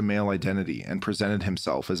embraced a male identity and presented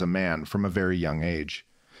himself as a man from a very young age.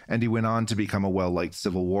 And he went on to become a well-liked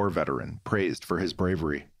Civil War veteran, praised for his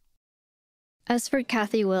bravery. As for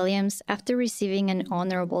Cathay Williams, after receiving an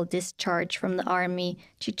honorable discharge from the Army,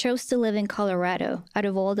 she chose to live in Colorado out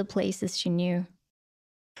of all the places she knew.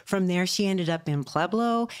 From there, she ended up in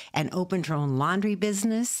Pueblo and opened her own laundry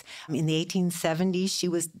business. In the 1870s, she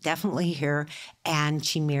was definitely here, and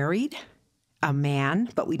she married a man,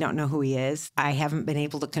 but we don't know who he is. I haven't been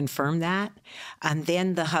able to confirm that. And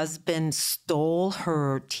then the husband stole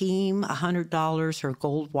her team, $100, her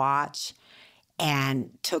gold watch,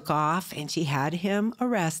 and took off, and she had him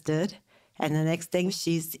arrested. And the next thing,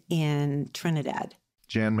 she's in Trinidad.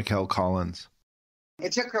 Jan McKell Collins.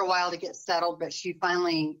 It took her a while to get settled, but she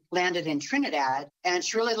finally landed in Trinidad, and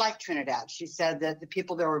she really liked Trinidad. She said that the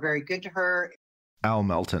people there were very good to her. Al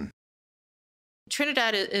Melton.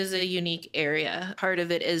 Trinidad is a unique area. Part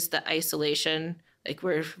of it is the isolation. Like,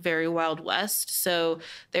 we're very Wild West. So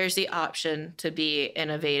there's the option to be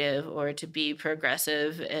innovative or to be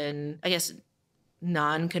progressive in, I guess,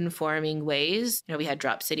 non-conforming ways. We had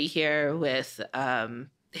Drop City here with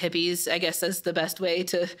hippies, I guess is the best way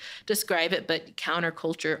to describe it, but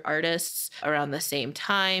counterculture artists around the same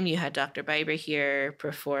time. You had Dr. Bieber here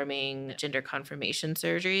performing gender confirmation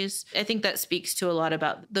surgeries. I think that speaks to a lot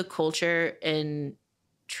about the culture in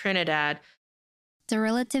Trinidad. The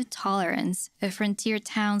relative tolerance of frontier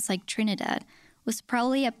towns like Trinidad was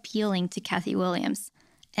probably appealing to Cathay Williams,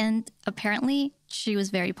 and apparently she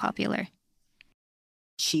was very popular.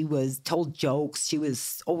 She was told jokes. She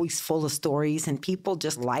was always full of stories, and people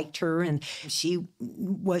just liked her. And she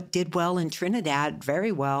did well in Trinidad,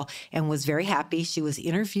 very well, and was very happy. She was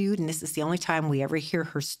interviewed, and this is the only time we ever hear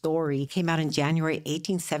her story. It came out in January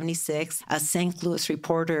 1876. A St. Louis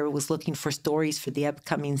reporter was looking for stories for the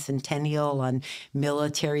upcoming centennial on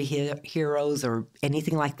military heroes or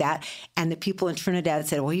anything like that. And the people in Trinidad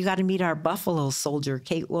said, well, you got to meet our Buffalo soldier,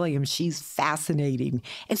 Kate Williams. She's fascinating.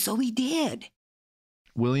 And so we did.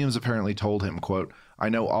 Williams apparently told him, quote, I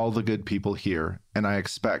know all the good people here, and I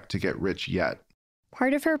expect to get rich yet.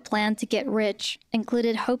 Part of her plan to get rich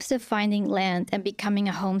included hopes of finding land and becoming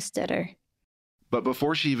a homesteader. But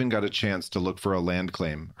before she even got a chance to look for a land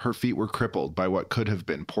claim, her feet were crippled by what could have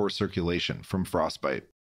been poor circulation from frostbite.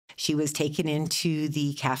 She was taken into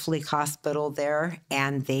the Catholic hospital there,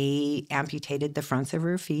 and they amputated the fronts of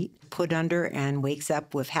her feet, put under, and wakes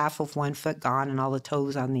up with half of one foot gone and all the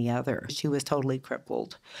toes on the other. She was totally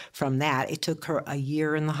crippled from that. It took her a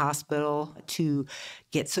year in the hospital to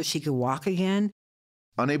get so she could walk again.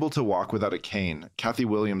 Unable to walk without a cane, Cathay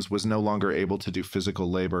Williams was no longer able to do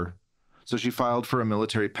physical labor. So she filed for a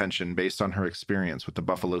military pension based on her experience with the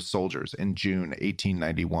Buffalo Soldiers in June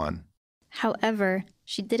 1891. However,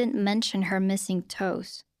 she didn't mention her missing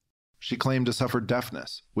toes. She claimed to suffer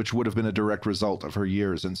deafness, which would have been a direct result of her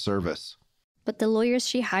years in service. But the lawyers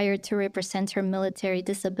she hired to represent her military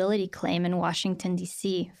disability claim in Washington,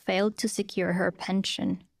 D.C., failed to secure her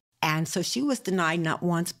pension. And so she was denied not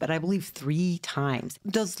once, but I believe 3 times.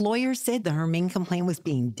 Those lawyers said that her main complaint was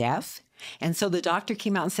being deaf. And so the doctor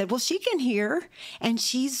came out and said, well, she can hear, and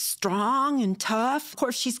she's strong and tough. Of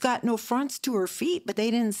course, she's got no fronts to her feet, but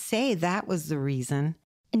they didn't say that was the reason.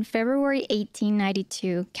 In February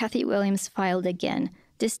 1892, Cathay Williams filed again,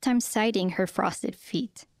 this time citing her frosted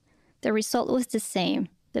feet. The result was the same.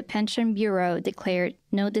 The Pension Bureau declared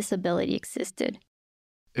no disability existed.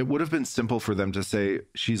 It would have been simple for them to say,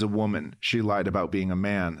 she's a woman, she lied about being a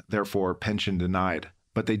man, therefore pension denied.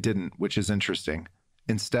 But they didn't, which is interesting.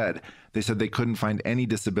 Instead, they said they couldn't find any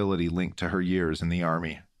disability linked to her years in the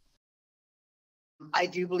Army. I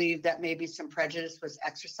do believe that maybe some prejudice was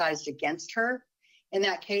exercised against her in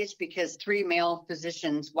that case because 3 male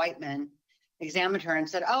physicians, white men, examined her and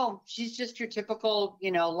said, oh, she's just your typical,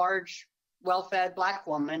 large, well-fed Black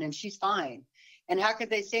woman, and she's fine. And how could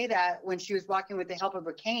they say that when she was walking with the help of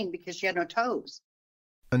a cane because she had no toes?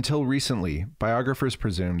 Until recently, biographers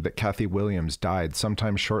presumed that Cathay Williams died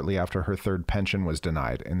sometime shortly after her 3rd pension was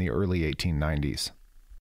denied in the early 1890s.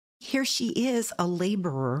 Here she is, a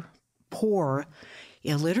laborer, poor,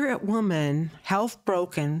 illiterate woman, health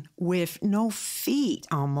broken, with no feet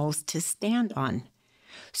almost to stand on.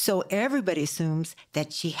 So everybody assumes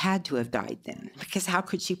that she had to have died then, because how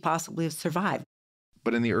could she possibly have survived?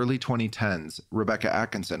 But in the early 2010s, Rebecca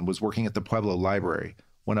Atkinson was working at the Pueblo Library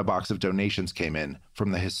when a box of donations came in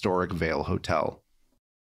from the historic Vail Hotel.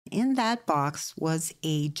 In that box was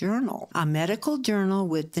a journal, a medical journal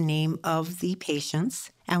with the name of the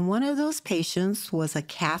patients. And one of those patients was a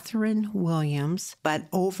Catherine Williams, but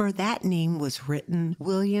over that name was written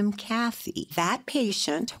William Cathay. That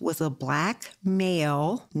patient was a Black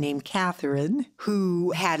male named Catherine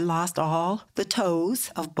who had lost all the toes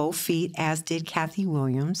of both feet, as did Cathay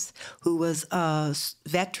Williams, who was a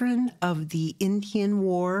veteran of the Indian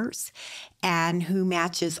Wars and who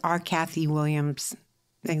matches our Cathay Williams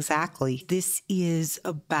Exactly. This is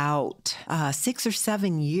about 6 or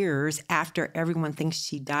 7 years after everyone thinks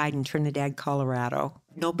she died in Trinidad, Colorado.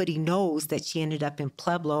 Nobody knows that she ended up in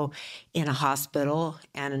Pueblo in a hospital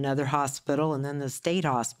and another hospital and then the state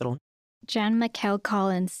hospital. Jan McKell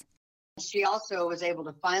Collins. She also was able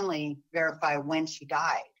to finally verify when she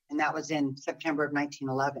died, and that was in September of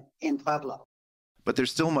 1911 in Pueblo. But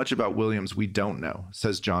there's still much about Williams we don't know,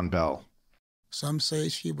 says John Bell. Some say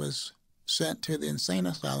she was sent to the insane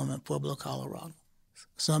asylum in Pueblo, Colorado.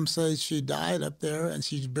 Some say she died up there and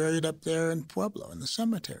she's buried up there in Pueblo in the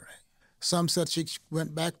cemetery. Some said she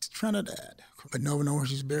went back to Trinidad, but no one knows where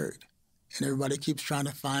she's buried. And everybody keeps trying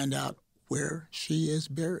to find out where she is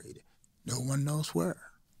buried. No one knows where.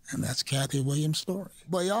 And that's Cathay Williams' story.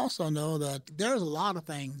 But you also know that there's a lot of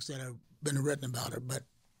things that have been written about her, but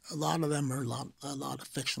a lot of them are a lot of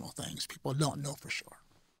fictional things. People don't know for sure.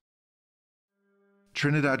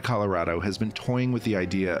 Trinidad, Colorado has been toying with the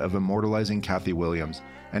idea of immortalizing Cathay Williams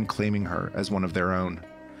and claiming her as one of their own.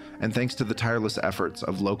 And thanks to the tireless efforts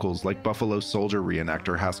of locals like Buffalo Soldier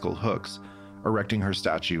reenactor Haskell Hooks, erecting her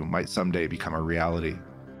statue might someday become a reality.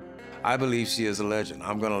 I believe she is a legend.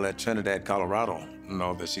 I'm going to let Trinidad, Colorado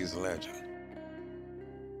know that she's a legend.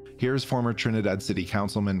 Here's former Trinidad City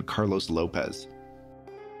Councilman Carlos Lopez.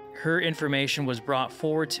 Her information was brought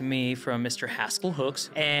forward to me from Mr. Haskell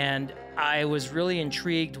Hooks, and I was really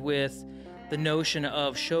intrigued with the notion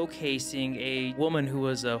of showcasing a woman who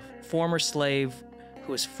was a former slave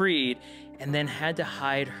who was freed and then had to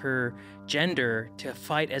hide her gender to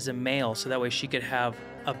fight as a male so that way she could have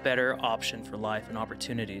a better option for life and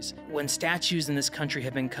opportunities. When statues in this country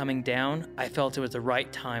have been coming down, I felt it was the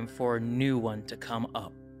right time for a new one to come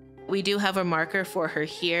up. We do have a marker for her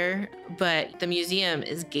here, but the museum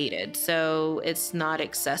is gated, so it's not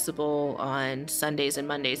accessible on Sundays and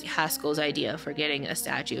Mondays. Haskell's idea for getting a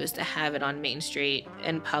statue is to have it on Main Street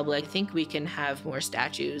in public. I think we can have more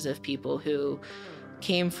statues of people who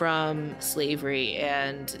came from slavery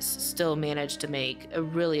and still managed to make a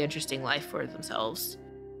really interesting life for themselves.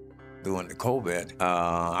 During the COVID,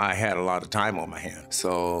 I had a lot of time on my hands.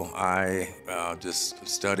 So I just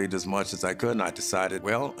studied as much as I could, and I decided,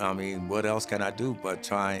 well, I mean, what else can I do but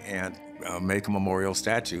try and make a memorial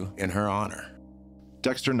statue in her honor.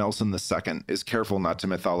 Dexter Nelson II is careful not to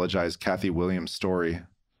mythologize Cathay Williams' story.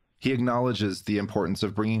 He acknowledges the importance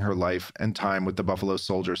of bringing her life and time with the Buffalo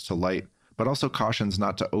Soldiers to light, but also cautions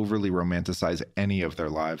not to overly romanticize any of their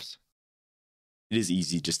lives. It is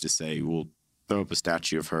easy just to say, well, throw up a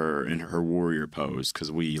statue of her in her warrior pose because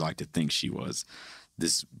we like to think she was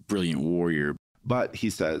this brilliant warrior. But, he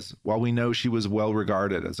says, while we know she was well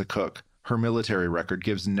regarded as a cook, her military record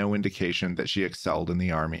gives no indication that she excelled in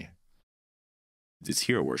the Army. It's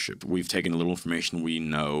hero worship. We've taken a little information we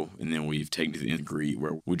know, and then we've taken to the nth degree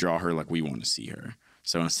where we draw her like we want to see her.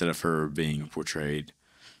 So instead of her being portrayed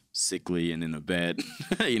sickly and in a bed,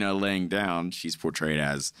 laying down, she's portrayed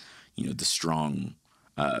as, the strong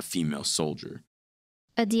female soldier.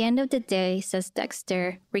 At the end of the day, says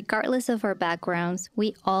Dexter, regardless of our backgrounds,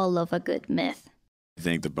 we all love a good myth. I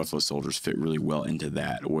think the Buffalo Soldiers fit really well into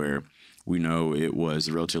that, where we know it was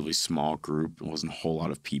a relatively small group. It wasn't a whole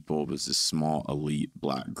lot of people. It was this small, elite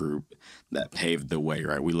black group that paved the way,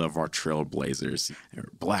 right? We love our trailblazers. They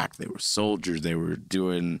were black. They were soldiers. They were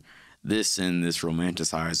doing this in this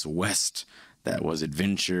romanticized West that was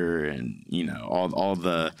adventure and, all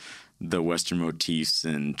the Western motifs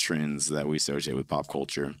and trends that we associate with pop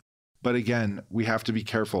culture. But again, we have to be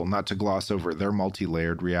careful not to gloss over their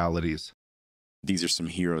multi-layered realities. These are some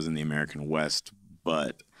heroes in the American West,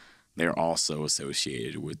 but they're also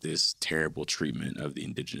associated with this terrible treatment of the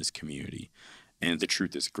indigenous community. And the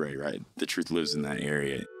truth is gray, right? The truth lives in that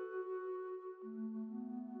area.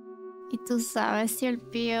 ¿Y tú sabes si el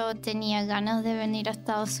Pío tenía ganas de venir a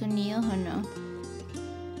Estados Unidos o no?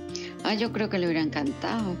 Yo creo que le hubiera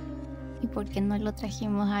encantado. ¿Y por qué no lo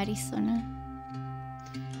trajimos a Arizona?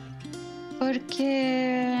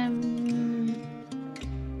 Porque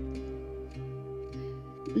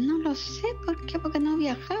no lo sé, ¿por qué? Porque no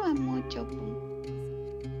viajaba mucho.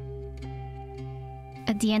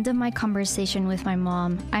 At the end of my conversation with my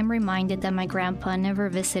mom, I'm reminded that my grandpa never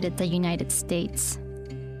visited the United States.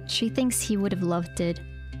 She thinks he would have loved it,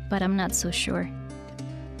 but I'm not so sure.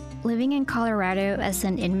 Living in Colorado as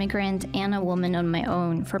an immigrant and a woman on my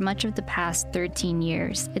own for much of the past 13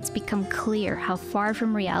 years, it's become clear how far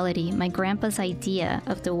from reality my grandpa's idea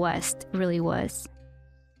of the West really was.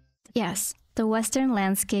 Yes, the Western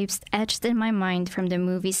landscapes etched in my mind from the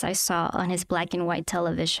movies I saw on his black and white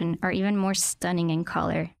television are even more stunning in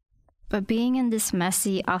color. But being in this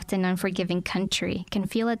messy, often unforgiving country can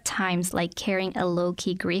feel at times like carrying a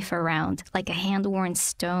low-key grief around, like a hand-worn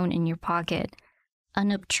stone in your pocket.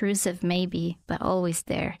 Unobtrusive maybe, but always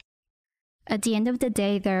there. At the end of the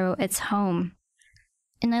day, though, it's home.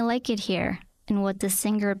 And I like it here, in what the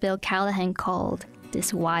singer Bill Callahan called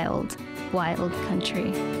this wild, wild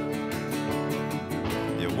country.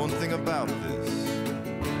 Yeah, one thing about this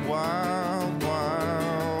wild,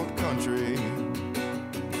 wild country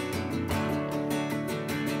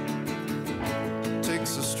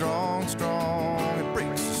takes a strong, strong, it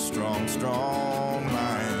breaks a strong, strong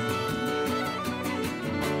mind.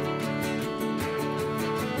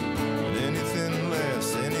 And anything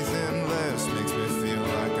less makes me feel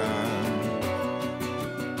like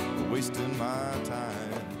I'm wasting my time.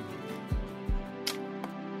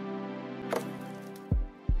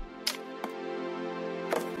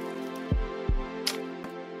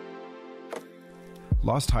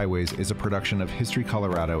 Lost Highways is a production of History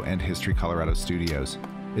Colorado and History Colorado Studios.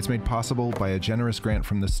 It's made possible by a generous grant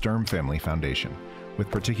from the Sturm Family Foundation, with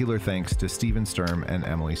particular thanks to Stephen Sturm and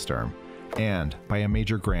Emily Sturm, and by a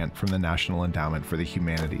major grant from the National Endowment for the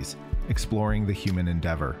Humanities, exploring the human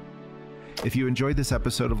endeavor. If you enjoyed this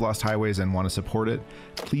episode of Lost Highways and want to support it,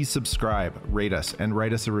 please subscribe, rate us, and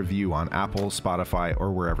write us a review on Apple, Spotify,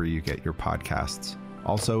 or wherever you get your podcasts.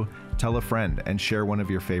 Also, tell a friend and share one of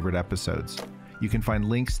your favorite episodes. You can find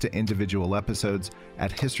links to individual episodes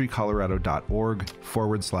at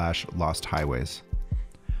historycolorado.org/Lost Highways.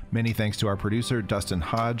 Many thanks to our producer, Dustin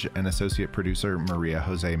Hodge, and associate producer, Maria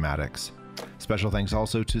Jose Maddox. Special thanks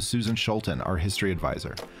also to Susan Schulten, our history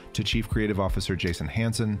advisor, to Chief Creative Officer Jason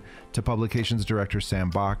Hansen, to Publications Director Sam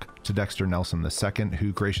Bach, to Dexter Nelson II,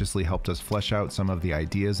 who graciously helped us flesh out some of the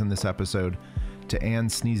ideas in this episode, to Anne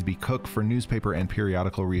Sneesby Cook for newspaper and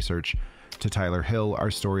periodical research, to Tyler Hill, our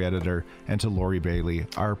story editor, and to Lori Bailey,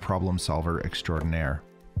 our problem solver extraordinaire.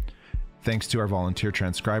 Thanks to our volunteer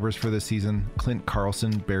transcribers for this season, Clint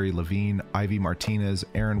Carlson, Barry Levine, Ivy Martinez,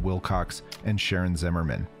 Aaron Wilcox, and Sharon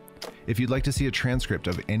Zimmerman. If you'd like to see a transcript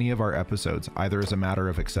of any of our episodes, either as a matter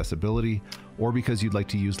of accessibility or because you'd like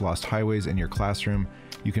to use Lost Highways in your classroom,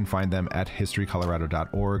 you can find them at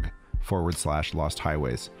historycolorado.org/Lost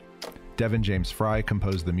Highways. Devin James Fry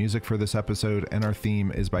composed the music for this episode, and our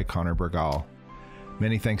theme is by Connor Bergal.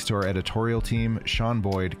 Many thanks to our editorial team, Sean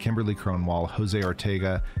Boyd, Kimberly Cronwall, Jose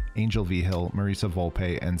Ortega, Angel Vigil, Marisa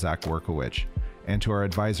Volpe, and Zach Workowicz, and to our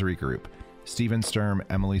advisory group, Stephen Sturm,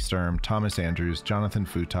 Emily Sturm, Thomas Andrews, Jonathan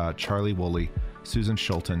Futa, Charlie Woolley, Susan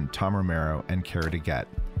Schulten, Tom Romero, and Kara DeGette.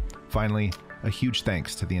 Finally, a huge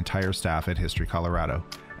thanks to the entire staff at History Colorado,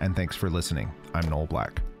 and thanks for listening. I'm Noel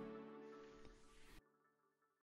Black.